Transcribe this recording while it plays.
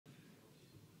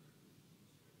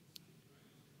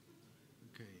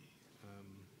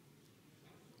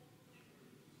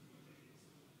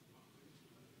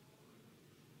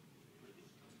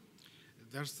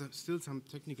there's still some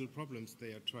technical problems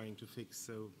they are trying to fix,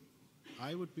 so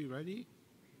I would be ready.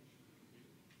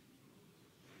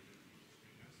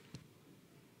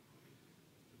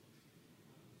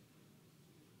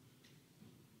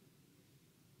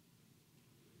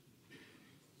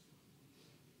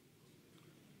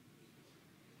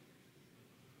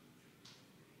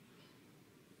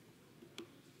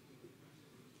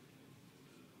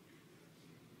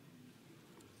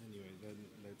 Anyway, then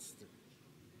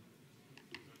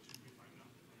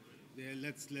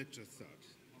let's just start.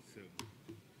 So,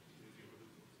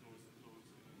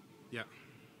 yeah.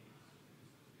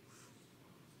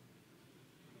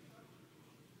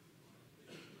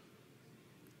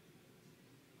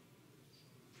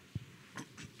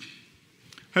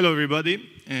 Hello, everybody,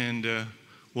 and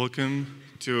welcome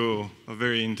to a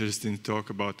very interesting talk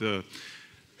about a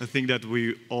thing that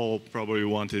we all probably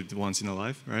wanted once in a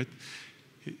life, right?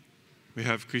 We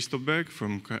have Christoph Berg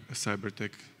from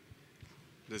Cybertech.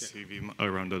 Let's give him a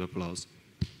round of applause.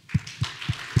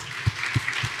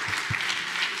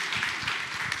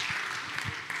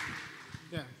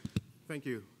 Yeah, thank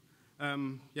you.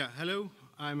 Hello.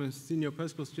 I'm a senior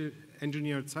Postgres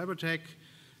engineer at Cybertech.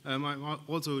 I'm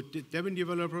also a Debian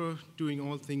developer doing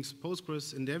all things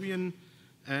Postgres in Debian.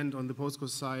 And on the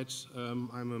Postgres side,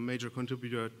 I'm a major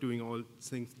contributor doing all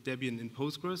things Debian in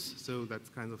Postgres. So that's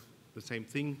kind of the same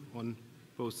thing on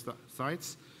both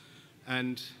sides.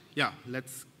 And yeah,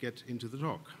 let's get into the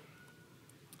talk.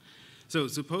 So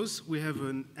suppose we have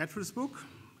an address book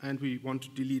and we want to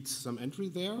delete some entry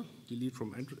there, delete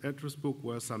from address book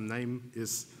where some name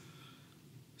is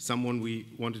someone we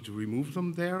wanted to remove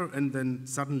from there, and then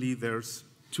suddenly there's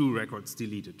 2 records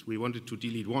deleted. We wanted to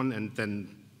delete one, and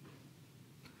then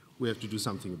we have to do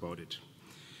something about it.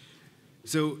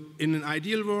 So in an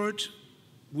ideal world,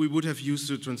 we would have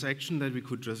used a transaction that we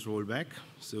could just roll back.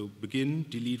 So begin,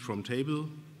 delete from table.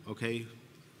 Okay,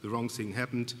 the wrong thing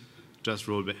happened, just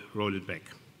roll it back.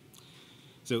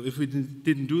 So if we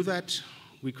didn't do that,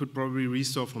 we could probably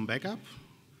restore from backup.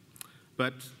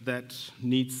 But that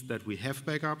needs that we have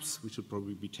backups. We should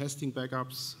probably be testing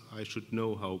backups. I should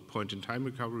know how point-in-time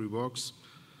recovery works.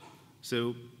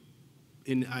 So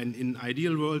in an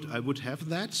ideal world, I would have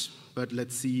that, but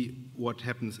let's see what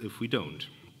happens if we don't.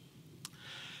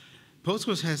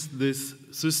 Postgres has this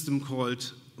system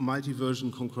called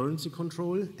multi-version concurrency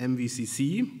control,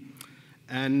 MVCC,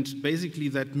 and basically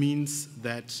that means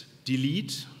that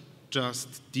delete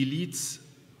just deletes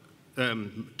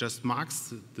just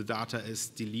marks the data as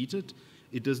deleted.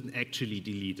 It doesn't actually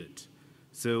delete it.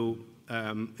 So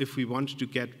if we want to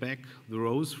get back the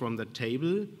rows from the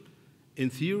table,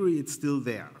 in theory, it's still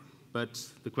there. But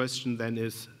the question then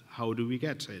is, how do we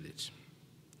get at it?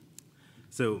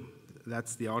 So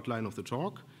that's the outline of the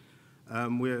talk.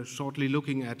 We're shortly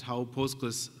looking at how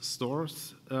Postgres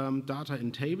stores data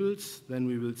in tables. Then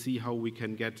we will see how we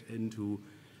can get into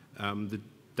the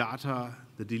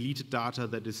deleted data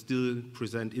that is still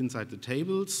present inside the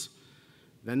tables.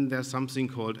 Then there's something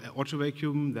called auto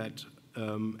vacuum that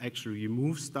actually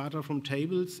removes data from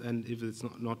tables, and if it's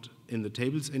not in the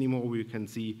tables anymore, we can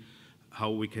see how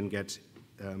we can get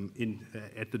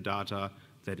at the data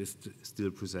that is still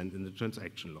present in the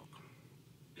transaction log.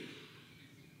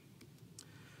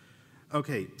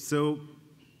 Okay, so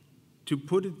to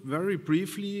put it very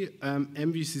briefly,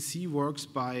 MVCC works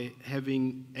by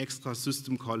having extra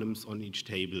system columns on each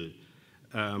table.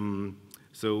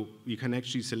 So you can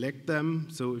actually select them.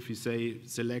 So if you say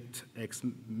select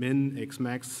xmin,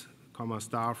 xmax, comma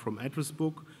star from address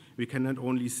book, we can not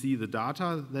only see the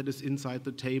data that is inside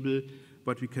the table,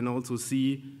 but we can also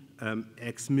see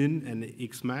xmin and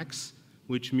xmax,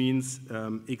 which means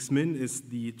xmin is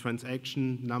the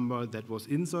transaction number that was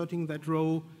inserting that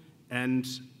row, and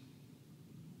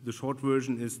the short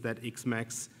version is that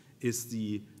xmax is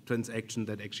the transaction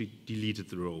that actually deleted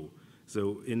the row.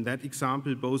 So in that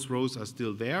example, both rows are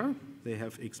still there. They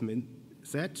have xmin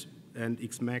set, and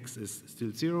xmax is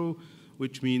still 0,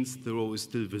 which means the row is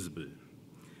still visible.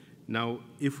 Now,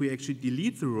 if we actually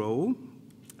delete the row,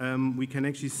 we can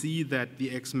actually see that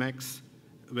the xmax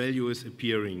value is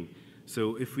appearing.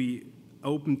 So if we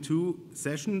open 2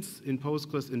 sessions in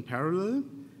Postgres in parallel,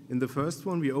 in the first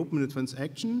one, we open a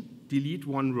transaction, delete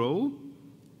 1 row,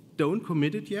 don't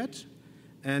commit it yet,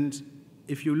 and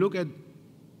if you look at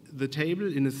the table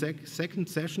in a second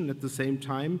session at the same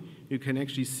time, you can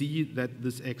actually see that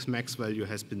this xmax value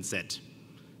has been set.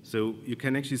 So you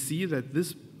can actually see that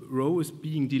this row is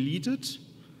being deleted.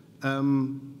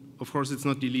 Of course, it's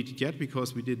not deleted yet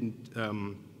because we didn't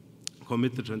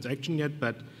commit the transaction yet,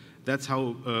 but that's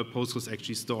how Postgres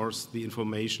actually stores the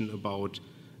information about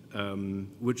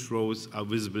which rows are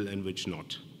visible and which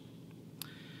not.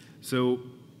 So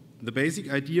the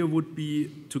basic idea would be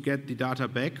to get the data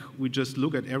back. We just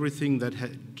look at everything that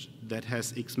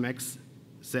has Xmax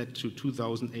set to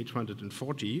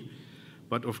 2840.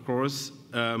 But of course,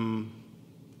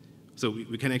 so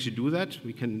we can actually do that.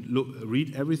 We can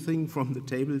read everything from the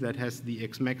table that has the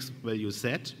Xmax value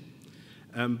set.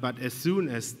 But as soon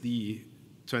as the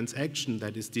transaction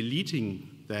that is deleting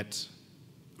that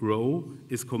row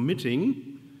is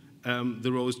committing,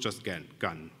 the row is just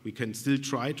gone. We can still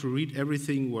try to read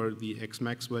everything where the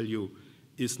Xmax value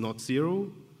is not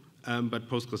 0, but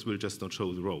Postgres will just not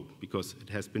show the row because it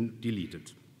has been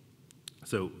deleted.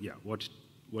 So yeah, what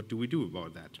do we do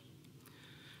about that?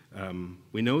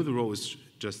 We know the row is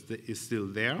still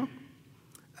there,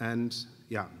 and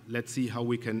yeah, let's see how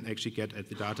we can actually get at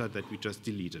the data that we just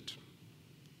deleted.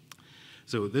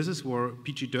 So this is where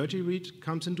PGDirtyRead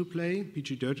comes into play.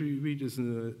 PGDirtyRead is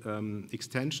an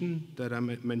extension that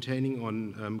I'm maintaining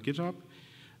on GitHub.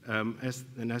 As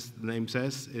the name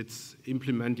says, it's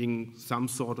implementing some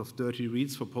sort of dirty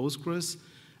reads for Postgres.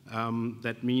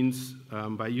 That means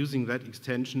by using that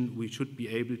extension, we should be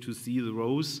able to see the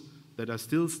rows that are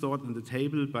still stored in the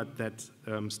table, but that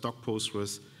stock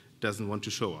Postgres doesn't want to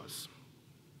show us.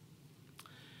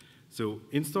 So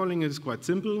installing it is quite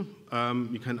simple.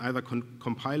 You can either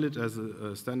compile it as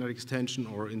a standard extension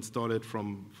or install it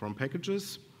from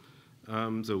packages.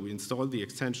 So we install the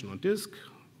extension on disk.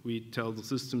 We tell the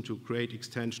system to create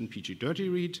extension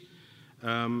PGDirtyRead.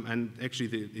 And actually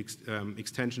the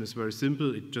extension is very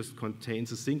simple. It just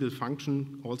contains a single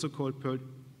function, also called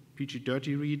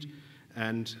PGDirtyRead.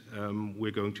 And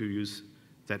we're going to use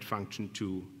that function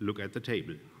to look at the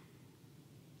table.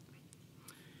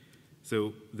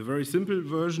 So the very simple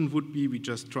version would be we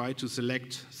just try to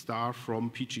select star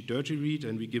from PGDirtyRead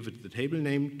and we give it the table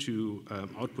name to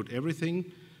output everything.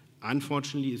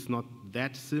 Unfortunately, it's not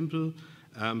that simple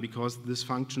because this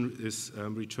function is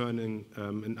returning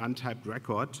an untyped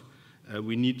record.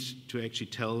 We need to actually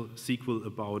tell SQL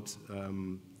about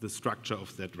the structure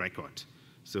of that record.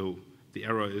 So the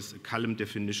error is a column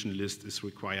definition list is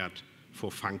required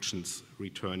for functions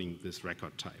returning this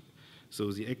record type. So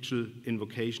the actual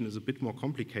invocation is a bit more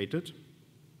complicated.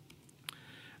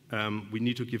 We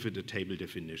need to give it a table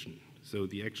definition. So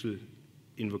the actual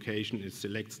invocation is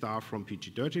select star from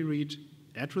PGDirtyRead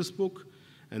address book,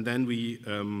 and then we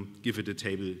give it a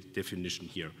table definition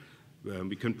here.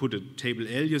 We can put a table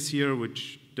alias here,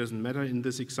 which doesn't matter in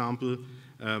this example.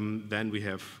 Then we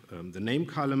have the name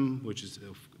column, which is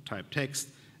of type text,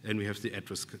 and we have the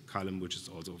address column, which is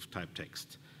also of type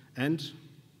text. And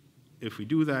if we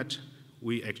do that,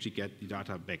 we actually get the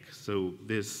data back. So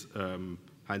this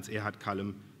Heinz Erhardt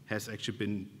column has actually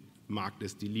been marked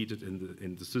as deleted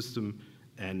in the system,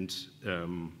 and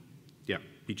yeah,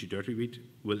 PGDirtyRead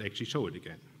will actually show it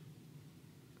again.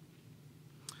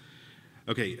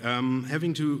 Okay,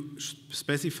 having to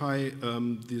specify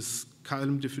this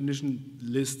column definition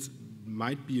list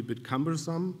might be a bit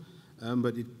cumbersome,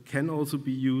 but it can also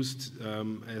be used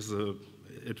as an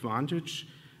advantage.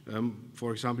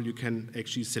 For example, you can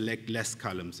actually select less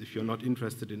columns. If you're not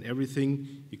interested in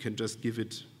everything, you can just give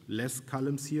it less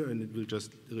columns here, and it will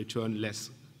just return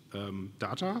less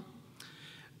data.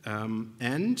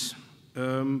 And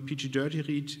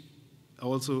PGDirtyRead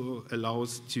also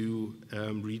allows to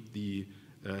read the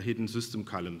hidden system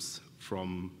columns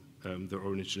from the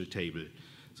original table.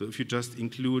 So if you just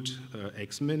include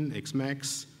xmin,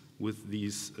 xmax with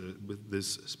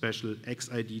this special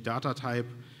xid data type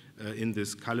in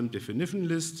this column definition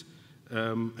list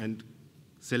and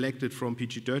select it from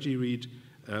PGDirtyRead,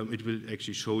 it will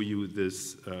actually show you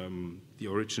this, the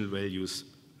original values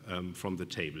from the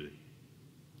table.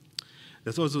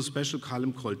 There's also a special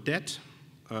column called det,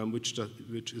 which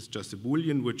is just a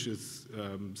Boolean, which is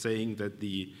saying that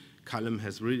the column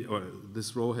has really, or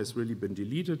this row has really been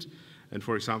deleted. And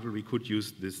for example, we could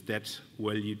use this det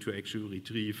value to actually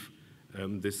retrieve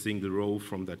this single row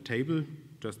from that table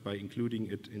just by including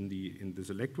it in the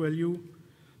select value.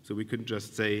 So we can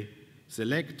just say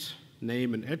select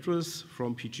name and address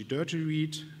from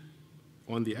PGDirtyRead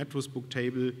on the address book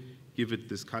table, give it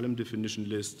this column definition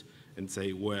list, and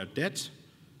say where det,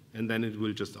 and then it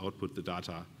will just output the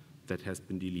data that has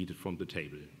been deleted from the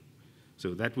table.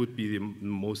 So that would be the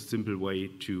most simple way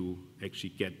to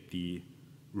actually get the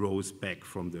rows back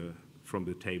from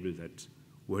the table that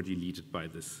were deleted by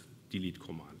this delete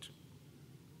command.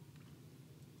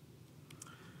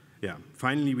 Yeah,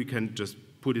 finally we can just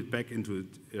put it back into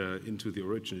the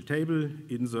original table,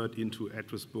 insert into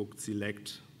address book,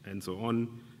 select, and so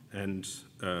on. And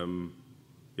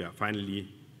yeah,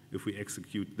 finally, if we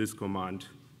execute this command,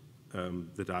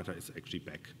 the data is actually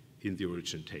back in the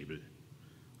original table.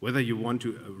 Whether you want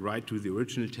to write to the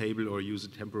original table or use a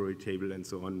temporary table and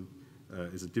so on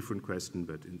is a different question,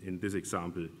 but in this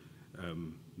example,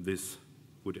 this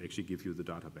would actually give you the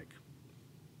data back.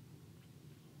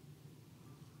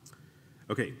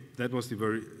 Okay, that was the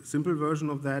very simple version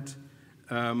of that.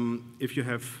 If you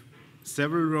have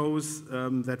several rows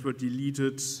that were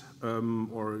deleted,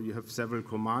 or you have several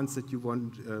commands that you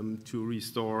want to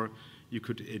restore, you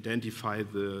could identify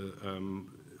the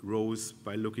rows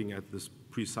by looking at this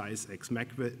precise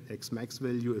Xmax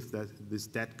value if this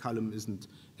dat column isn't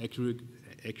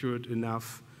accurate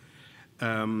enough.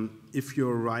 If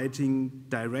you're writing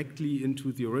directly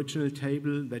into the original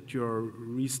table that you're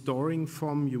restoring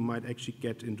from, you might actually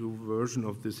get into a version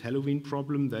of this Halloween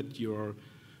problem that you're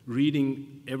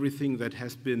reading everything that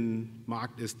has been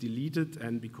marked as deleted,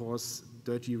 and because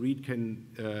dirty read can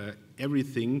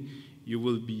everything, you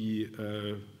will be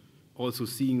also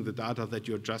seeing the data that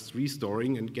you're just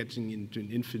restoring and getting into an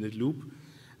infinite loop.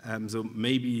 So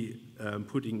maybe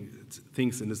putting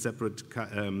things in a separate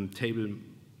table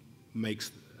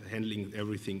makes handling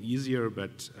everything easier,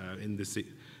 but in this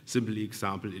simple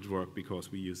example it worked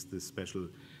because we used this special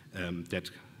dat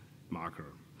marker.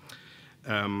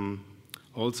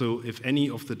 Also, if any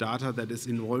of the data that is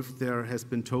involved there has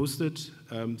been toasted,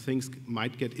 things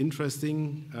might get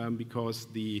interesting because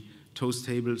the toast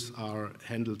tables are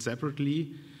handled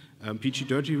separately.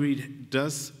 PGDirtyRead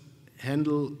does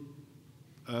handle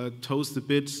toast a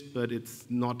bit, but it's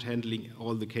not handling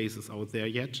all the cases out there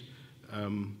yet.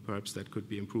 Perhaps that could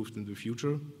be improved in the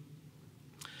future.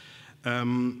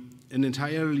 An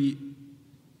entirely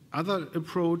other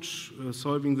approach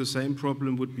solving the same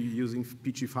problem would be using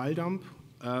pgfiledump,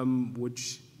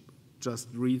 which just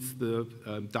reads the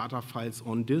data files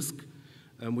on disk,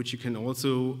 which you can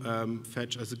also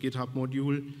fetch as a GitHub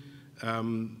module,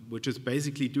 which is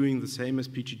basically doing the same as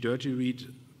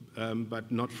pgDirtyRead, but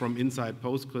not from inside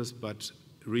Postgres, but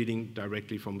reading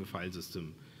directly from the file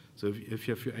system. So if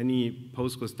you have any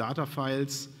Postgres data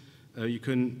files, you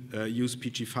can use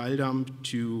pgfiledump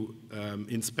to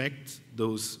inspect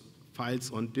those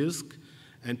files on disk,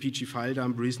 and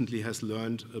pgfiledump recently has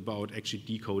learned about actually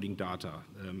decoding data.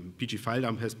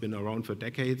 pgfiledump has been around for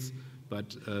decades,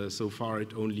 but so far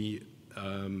it only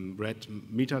read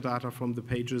metadata from the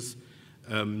pages.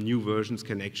 New versions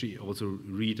can actually also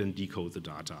read and decode the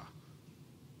data.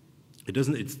 It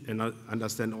doesn't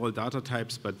understand all data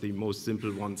types, but the most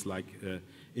simple ones like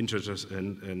integers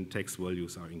and text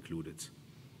values are included.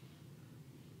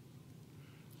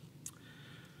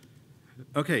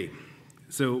 Okay,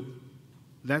 so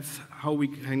that's how we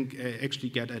can actually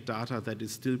get at data that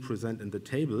is still present in the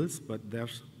tables, but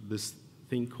there's this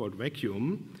thing called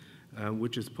vacuum,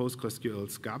 which is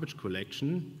PostgreSQL's garbage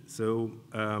collection. So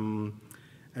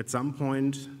at some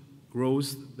point,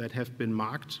 rows that have been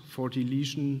marked for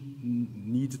deletion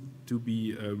need to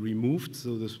be removed,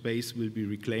 so the space will be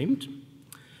reclaimed.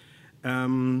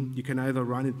 You can either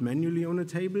run it manually on a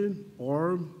table,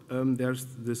 or there's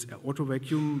this auto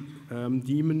vacuum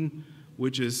daemon,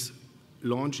 which is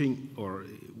launching, or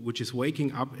which is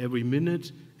waking up every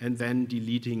minute and then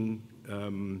deleting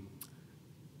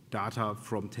data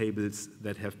from tables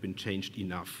that have been changed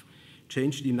enough.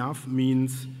 Changed enough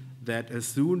means that as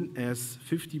soon as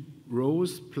 50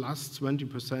 rows plus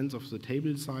 20% of the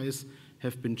table size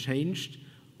have been changed,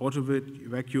 auto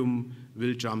vacuum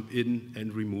will jump in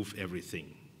and remove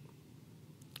everything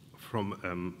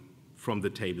from the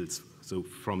tables, so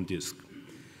from disk.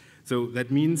 So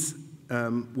that means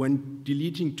when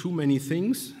deleting too many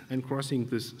things and crossing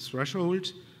this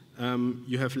threshold,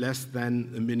 you have less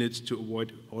than a minute to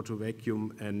avoid auto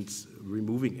vacuum and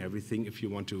removing everything if you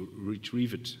want to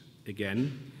retrieve it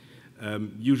again.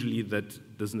 Usually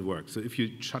that doesn't work. So if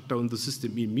you shut down the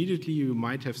system immediately, you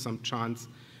might have some chance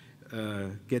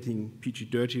getting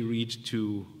pgDirtyRead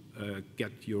to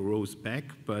get your rows back,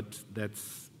 but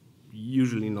that's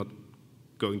usually not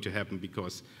going to happen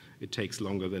because it takes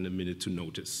longer than a minute to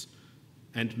notice.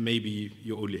 And maybe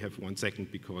you only have 1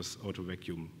 second because auto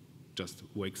vacuum just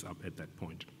wakes up at that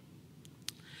point.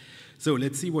 So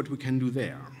let's see what we can do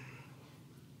there.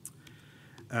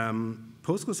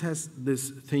 Postgres has this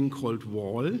thing called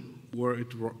wall, where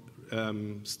it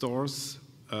stores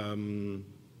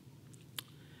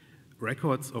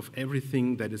records of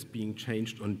everything that is being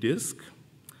changed on disk.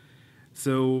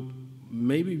 So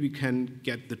maybe we can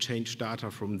get the changed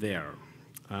data from there.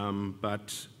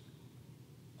 But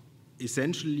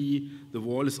essentially, the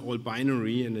wall is all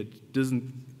binary and it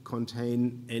doesn't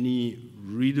contain any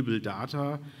readable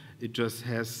data. It just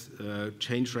has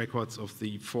change records of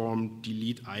the form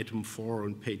delete item 4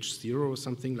 on page 0 or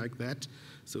something like that.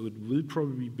 So it will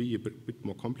probably be a bit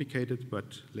more complicated,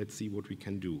 but let's see what we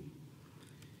can do.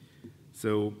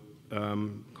 So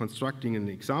constructing an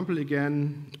example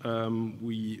again,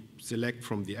 we select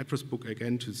from the address book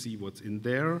again to see what's in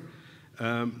there.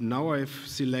 Now I've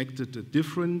selected a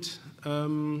different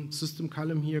system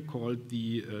column here called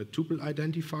the tuple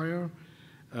identifier.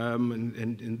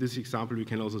 And in this example, we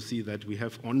can also see that we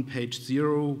have on page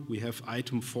 0, we have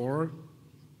item 4,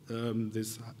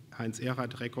 this Heinz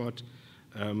Erhardt record.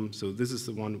 So this is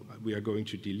the one we are going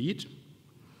to delete.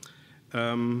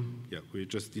 Yeah, we're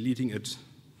just deleting it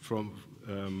from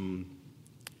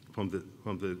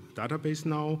the database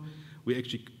now. We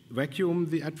actually vacuum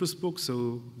the address book,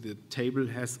 so the table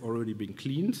has already been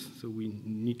cleaned. So we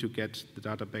need to get the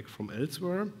data back from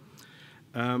elsewhere.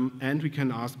 And we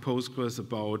can ask Postgres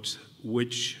about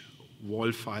which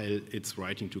WAL file it's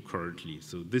writing to currently.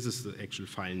 So this is the actual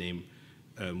file name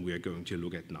we are going to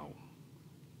look at now.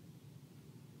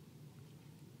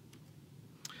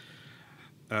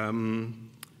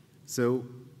 So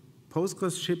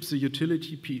Postgres ships a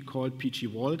utility called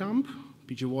PGWALDump.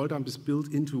 PGWALDump is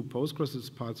built into Postgres as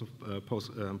part of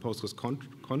Postgres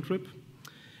contrib.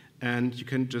 And you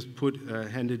can just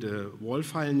hand it a WAL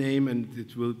file name, and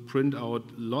it will print out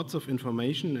lots of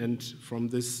information. And from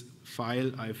this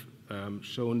file, I've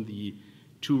shown the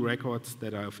 2 records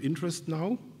that are of interest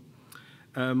now.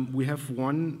 We have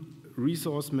one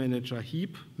resource manager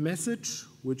heap message,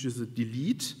 which is a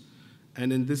delete.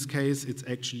 And in this case, it's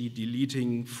actually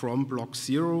deleting from block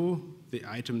 0 the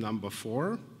item number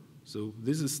 4. So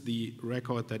this is the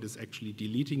record that is actually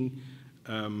deleting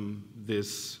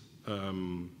this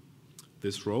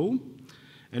row.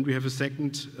 And we have a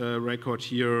second record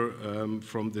here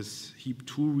from this heap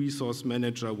 2 resource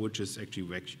manager, which is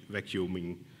actually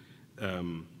vacuuming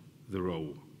the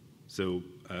row. So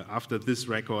after this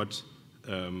record,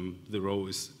 the row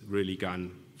is really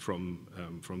gone from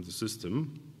the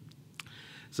system.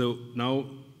 So now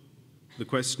the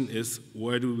question is,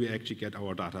 where do we actually get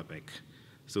our data back?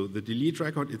 So the delete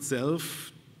record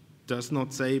itself does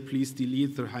not say, please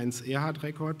delete the Heinz Erhardt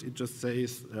record. It just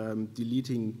says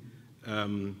deleting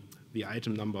the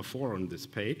item number 4 on this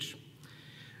page.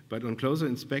 But on closer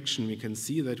inspection, we can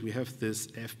see that we have this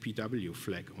FPW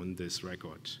flag on this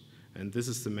record. And this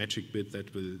is the magic bit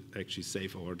that will actually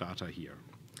save our data here.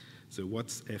 So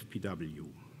what's FPW?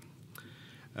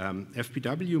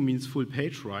 FPW means full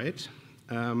page write.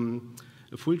 A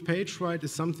full page write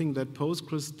is something that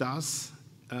Postgres does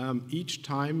each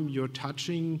time you're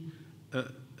touching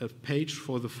a page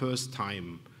for the first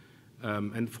time.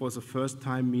 And for the first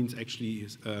time means actually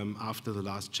after the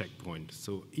last checkpoint.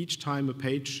 So each time a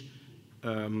page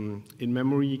in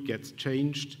memory gets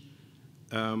changed,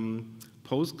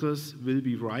 Postgres will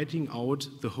be writing out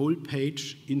the whole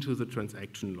page into the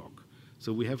transaction log.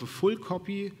 So we have a full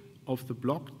copy of the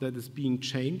block that is being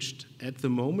changed at the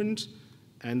moment,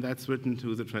 and that's written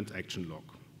to the transaction log.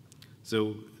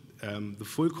 So the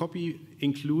full copy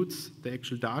includes the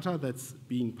actual data that's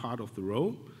being part of the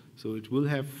row. So it will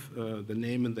have the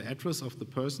name and the address of the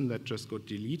person that just got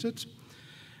deleted.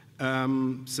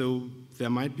 So there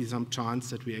might be some chance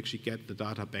that we actually get the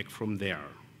data back from there.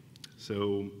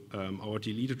 So our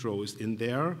deleted row is in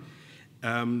there.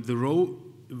 The row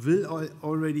will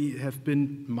already have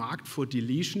been marked for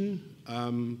deletion,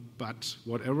 but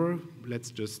whatever, let's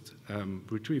just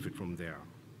retrieve it from there.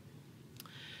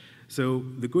 So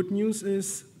the good news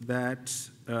is that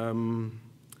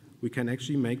we can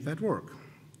actually make that work.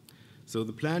 So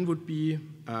the plan would be,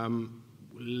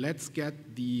 let's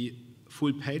get the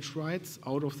full page writes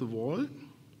out of the WAL,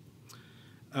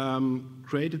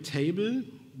 create a table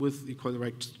with the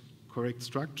correct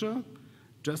structure,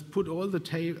 just put all the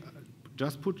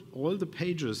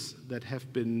pages that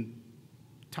have been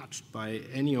touched by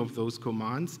any of those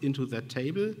commands into that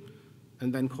table,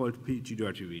 and then call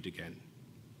pgdirtyread again.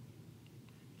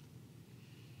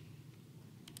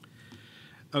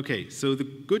 Okay, so the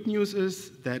good news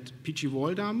is that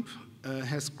PGWALDump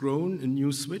has grown a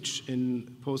new switch in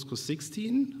Postgres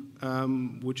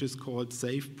 16, which is called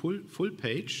Save Full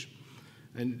Page.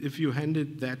 And if you hand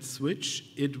it that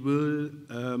switch, it will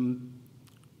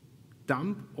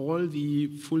dump all the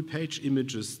full page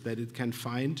images that it can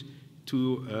find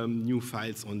to new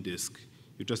files on disk.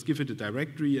 You just give it a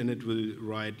directory and it will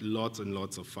write lots and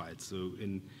lots of files. So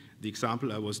in the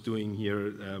example I was doing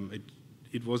here,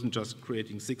 it wasn't just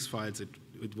creating 6 files,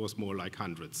 it was more like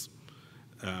hundreds.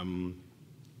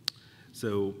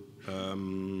 So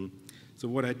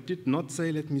what I did not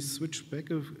say, let me switch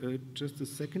back just a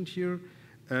second here.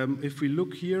 if we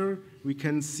look here, we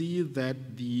can see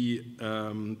that the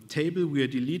table we are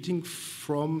deleting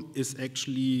from is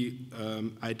actually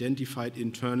identified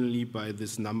internally by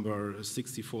this number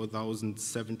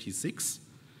 64,076.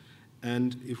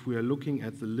 And if we are looking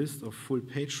at the list of full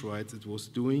page writes it was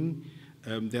doing,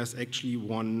 there's actually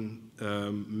one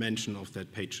mention of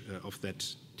that page of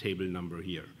that table number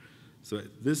here. So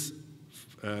this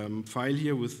file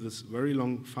here with this very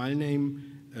long file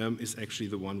name is actually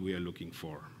the one we are looking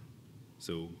for.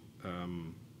 So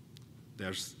you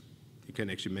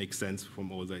can actually make sense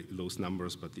from all those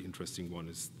numbers, but the interesting one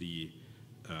is the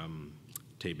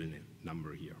table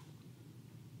number here.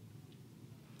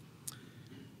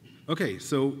 Okay,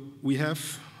 so we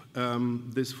have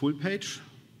this full page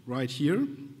right here.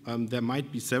 There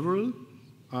might be several.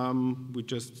 We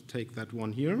just take that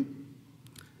one here.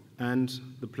 And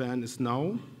the plan is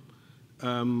now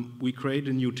we create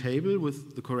a new table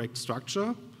with the correct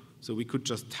structure. So we could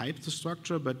just type the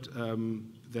structure, but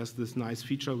there's this nice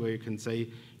feature where you can say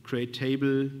create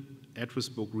table address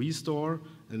book restore,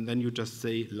 and then you just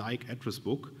say like address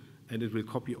book, and it will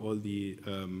copy all the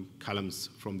columns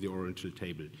from the original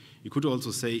table. You could also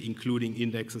say including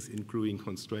indexes, including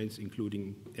constraints,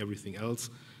 including everything else,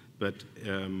 but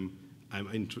I'm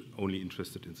only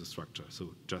interested in the structure,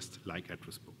 so just like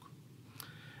address book.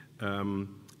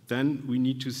 Then we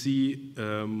need to see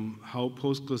how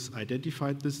Postgres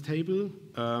identified this table.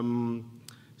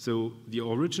 So the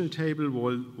original table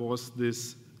was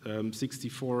this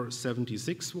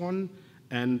 6476 one,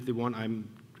 and the one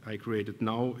I created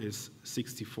now is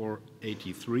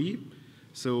 6483.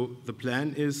 So the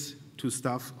plan is to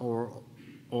stuff all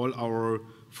our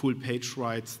full page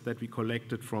writes that we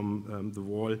collected from the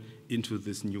wall into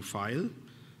this new file.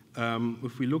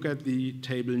 If we look at the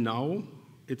table now,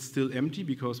 it's still empty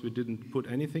because we didn't put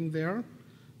anything there.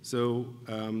 So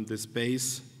this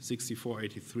base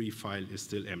 6483 file is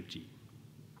still empty.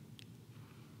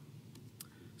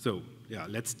 So yeah,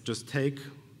 let's just take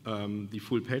the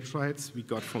full page writes we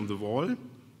got from the wall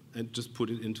and just put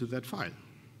it into that file.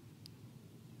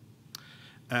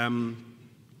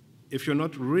 If you're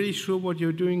not really sure what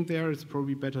you're doing there, it's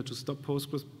probably better to stop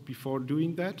Postgres before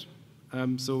doing that.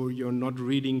 So you're not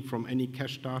reading from any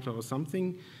cache data or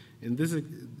something. In this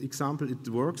example, it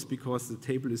works because the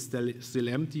table is still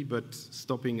empty, but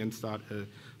stopping and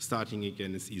starting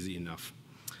again is easy enough.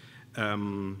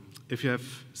 If you have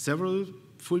several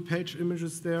full-page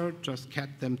images there, just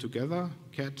cat them together,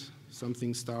 cat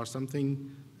something star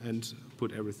something, and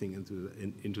put everything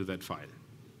into that file.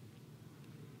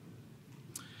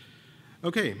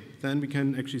 Okay, then we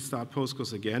can actually start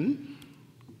Postgres again.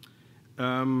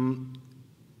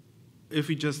 If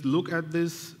we just look at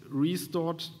this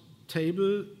restored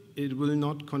table, it will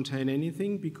not contain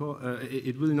anything because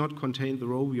it will not contain the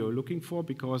row we are looking for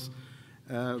because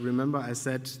remember I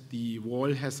said the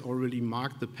wall has already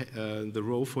marked the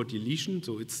row for deletion,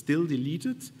 so it's still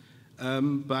deleted,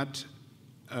 but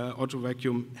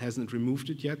AutoVacuum hasn't removed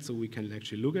it yet, so we can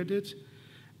actually look at it.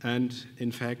 And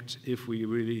in fact, if we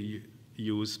really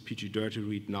use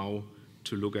PGDirtyRead now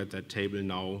to look at that table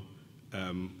now,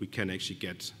 we can actually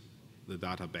get the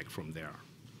data back from there.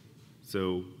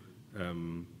 So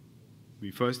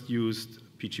we first used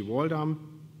pgwalldump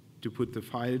to put the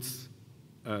files,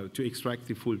 to extract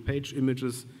the full page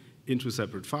images into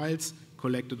separate files,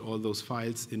 collected all those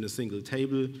files in a single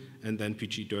table, and then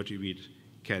PGDirtyRead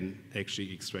can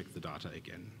actually extract the data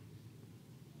again.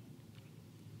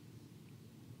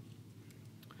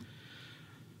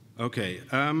 Okay,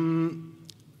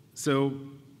 so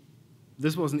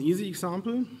this was an easy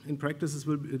example. In practice,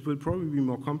 it will probably be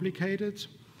more complicated.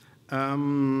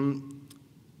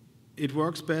 It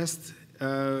works best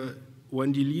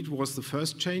when delete was the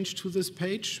first change to this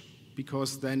page,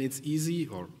 because then it's easy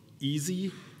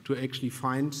to actually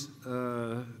find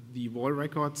the wall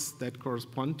records that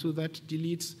correspond to that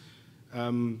delete.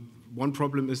 One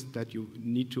problem is that you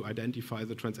need to identify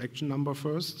the transaction number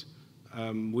first,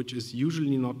 which is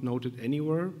usually not noted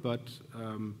anywhere, but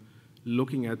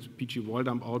looking at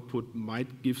pgwalldump output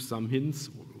might give some hints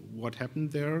what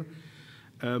happened there.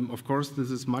 Of course,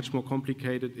 this is much more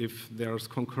complicated if there's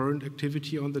concurrent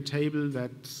activity on the table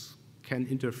that can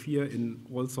interfere in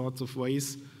all sorts of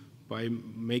ways by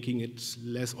making it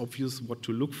less obvious what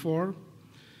to look for.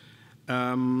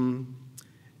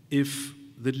 If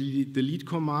the delete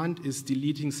command is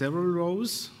deleting several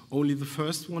rows, only the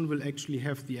first one will actually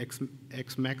have the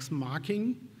xmax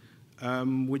marking,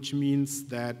 which means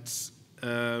that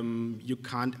you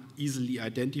can't easily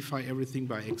identify everything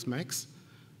by xmax.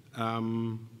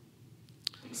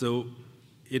 So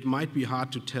it might be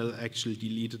hard to tell actual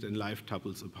deleted and live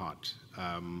tuples apart.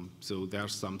 So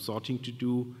there's some sorting to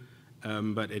do,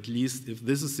 but at least if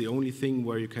this is the only thing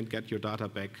where you can get your data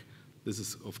back, this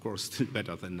is, of course, still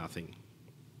better than nothing.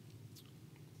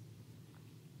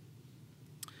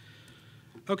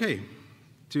 Okay,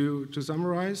 to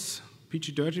summarize,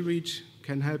 PGDirtyRead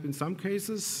can help in some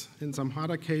cases. In some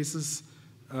harder cases,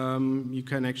 you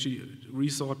can actually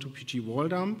resort to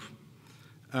PGWallDump.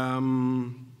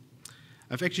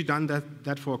 I've actually done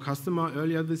that for a customer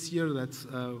earlier this year. That's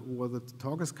what the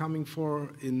talk is coming for.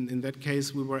 In that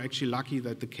case, we were actually lucky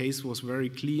that the case was very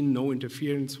clean, no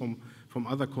interference from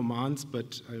other commands.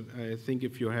 But I think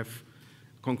if you have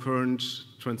concurrent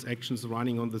transactions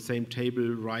running on the same table,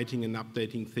 writing and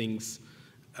updating things,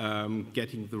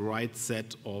 getting the right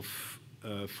set of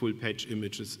full page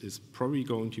images is probably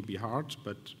going to be hard.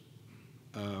 But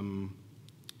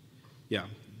yeah,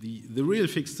 the real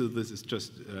fix to this is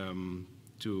just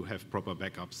to have proper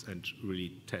backups and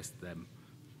really test them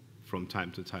from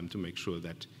time to time to make sure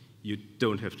that you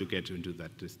don't have to get into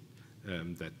that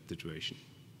situation.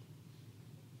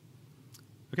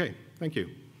 Okay, thank you.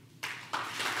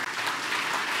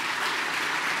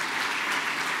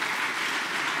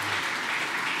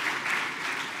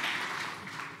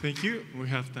 Thank you. We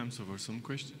have time for some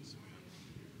questions.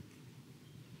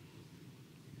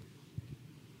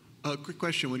 A quick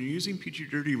question. When you're using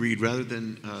PGDirtyRead, rather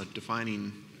than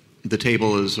defining the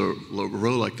table as a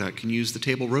row like that, can you use the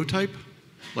table row type?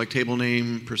 Like table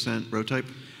name, percent, row type?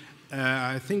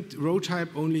 I think row type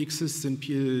only exists in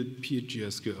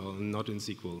PGSQL, not in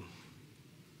SQL.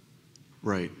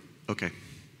 Right. Okay.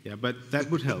 Yeah, but that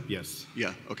would help, yes.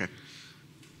 Yeah, okay.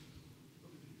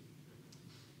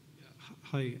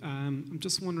 Hi, I'm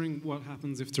just wondering what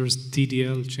happens if there's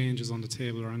DDL changes on the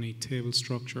table or any table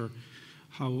structure.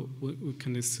 How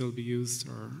can this still be used,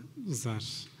 or is that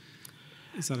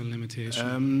a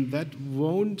limitation? That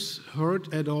won't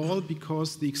hurt at all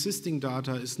because the existing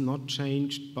data is not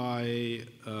changed by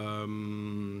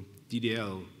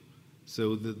DDL.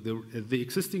 So the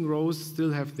existing rows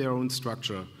still have their own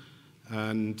structure.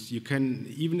 And you can,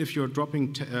 even if you're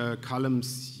dropping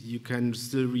columns, you can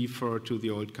still refer to the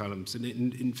old columns. And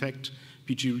in fact,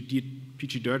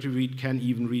 PGDirtyRead can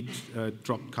even read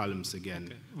dropped columns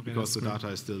again, okay, because the data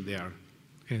is still there.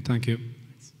 Okay, thank you.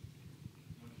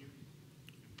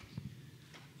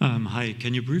 Hi,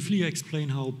 can you briefly explain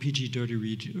how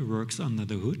PGDirtyRead works under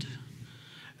the hood?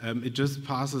 It just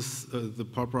passes the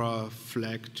proper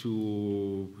flag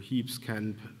to heap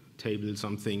scan table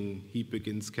something, heap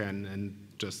begin scan, and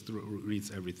just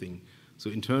reads everything. So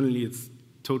internally it's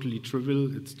totally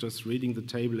trivial. It's just reading the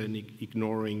table and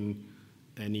ignoring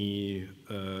any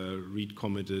read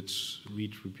committed,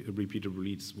 read repeatable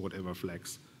reads, whatever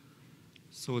flags.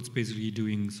 So it's basically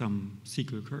doing some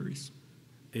SQL queries.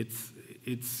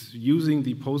 It's using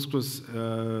the Postgres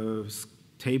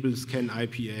table scan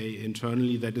IPA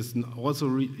internally that is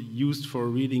also used for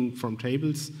reading from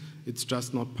tables. It's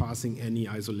just not passing any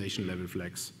isolation level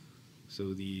flags.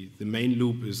 So the main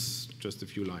loop is just a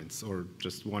few lines or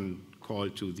just one call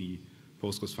to the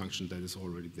Postgres function that is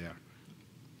already there.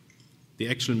 The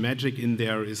actual magic in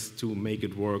there is to make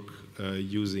it work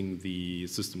using the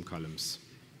system columns.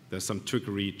 There's some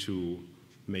trickery to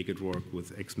make it work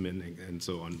with xmin and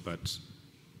so on, but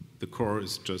the core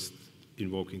is just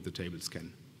invoking the table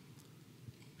scan.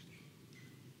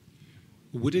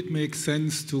 Would it make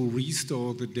sense to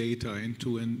restore the data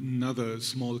into another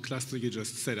small cluster you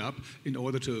just set up in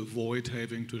order to avoid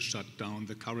having to shut down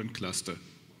the current cluster?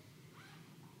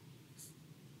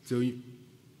 So,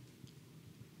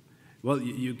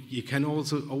 you can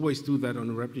also always do that on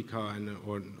a replica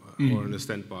or on a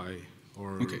standby,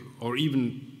 or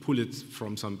even pull it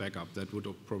from some backup. That would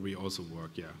probably also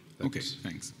work. Yeah. Okay.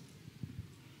 Thanks.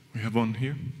 We have one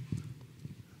here.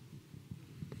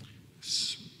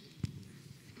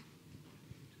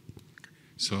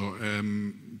 So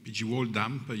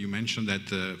PGWallDump, you mentioned that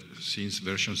since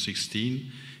version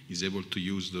 16 is able to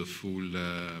use the full,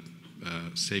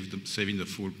 saving the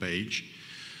full page.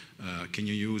 Can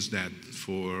you use that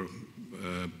for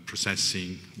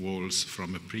processing walls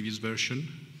from a previous version?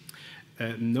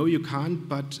 No, you can't,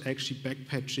 but actually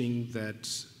backpatching that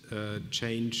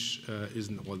change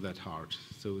isn't all that hard.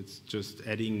 So it's just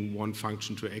adding one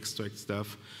function to extract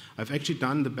stuff. I've actually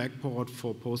done the backport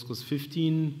for Postgres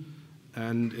 15,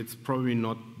 and it's probably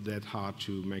not that hard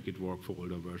to make it work for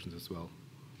older versions as well.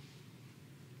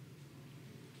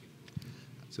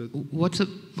 So what's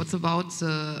about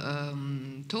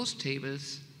the toast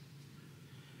tables?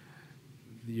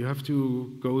 You have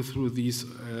to go through these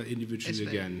individually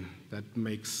again. That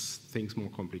makes things more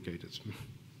complicated.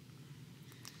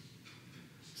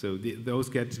 So those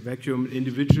get vacuumed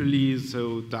individually,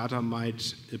 so data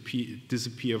might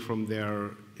disappear from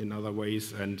there in other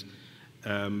ways. And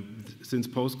since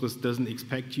Postgres doesn't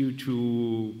expect you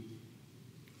to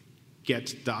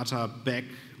get data back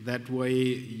that way,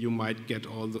 you might get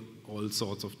all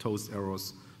sorts of toast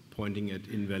errors pointing at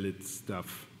invalid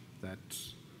stuff.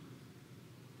 That's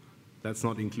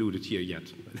not included here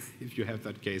yet. If you have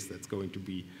that case, that's going to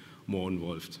be more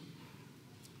involved.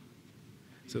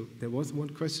 So there was one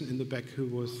question in the back who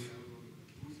was...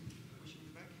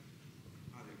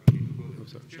 Oh,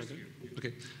 sorry.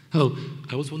 Okay. Hello.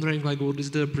 I was wondering, like, what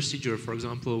is the procedure? For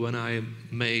example, when I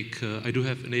make, I do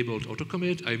have enabled auto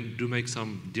commit. I do make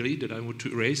some delete that I want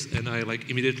to erase, and I like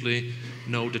immediately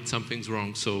know that something's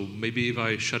wrong. So maybe if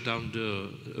I shut down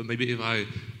maybe if I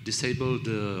disable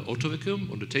the auto vacuum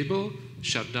on the table,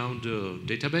 shut down the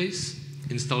database,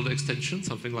 install the extension,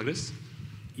 something like this.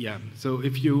 Yeah. So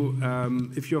if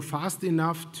you're fast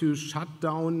enough to shut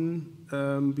down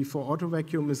before auto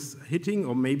vacuum is hitting,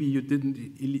 or maybe you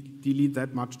didn't delete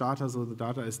that much data, so the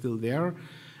data is still there,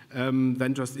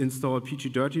 then just install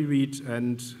PGDirtyRead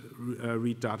and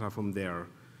read data from there.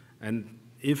 And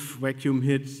if vacuum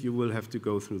hits, you will have to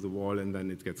go through the wall, and then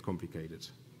it gets complicated.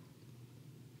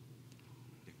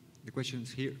 The question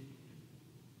is here.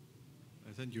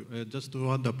 Thank you. Just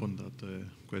to add up on that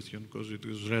question, because it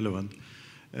is relevant.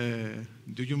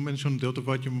 Do you mention the auto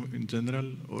vacuum in general?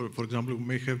 Or, for example, we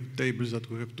may have tables that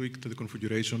we have tweaked the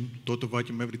configuration to auto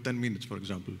vacuum every 10 minutes, for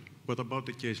example. What about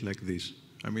a case like this?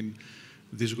 I mean,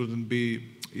 this wouldn't be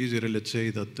easier, let's say,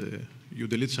 that you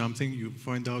delete something, you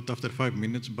find out after 5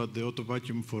 minutes, but the auto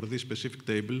vacuum for this specific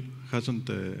table hasn't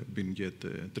been yet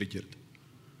triggered.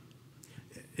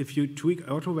 If you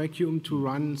tweak auto vacuum to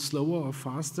run slower or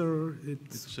faster, it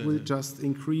will just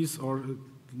increase or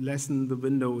lessen the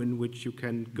window in which you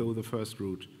can go the first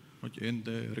route. Okay, and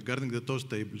regarding the toast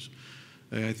tables,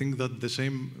 I think that the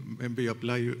same may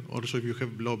apply also if you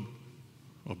have blob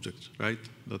objects, right?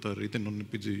 That are written on a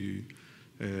PG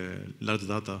large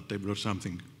data table or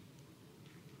something.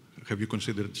 Have you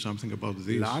considered something about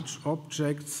this? Large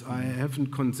objects I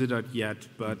haven't considered yet,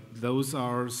 but those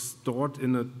are stored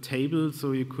in a table,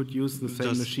 so you could use the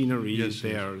same machinery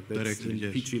there. That's directly,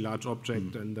 in PG large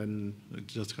object, and then it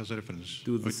just has a reference.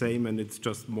 Do the same, and it's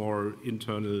just more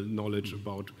internal knowledge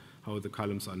about how the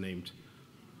columns are named.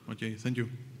 Okay, thank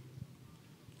you.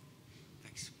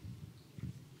 Thanks.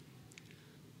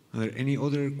 Are there any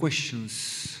other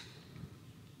questions?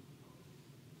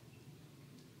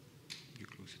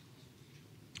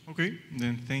 Okay,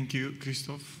 then thank you,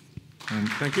 Christoph.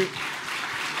 Thank you.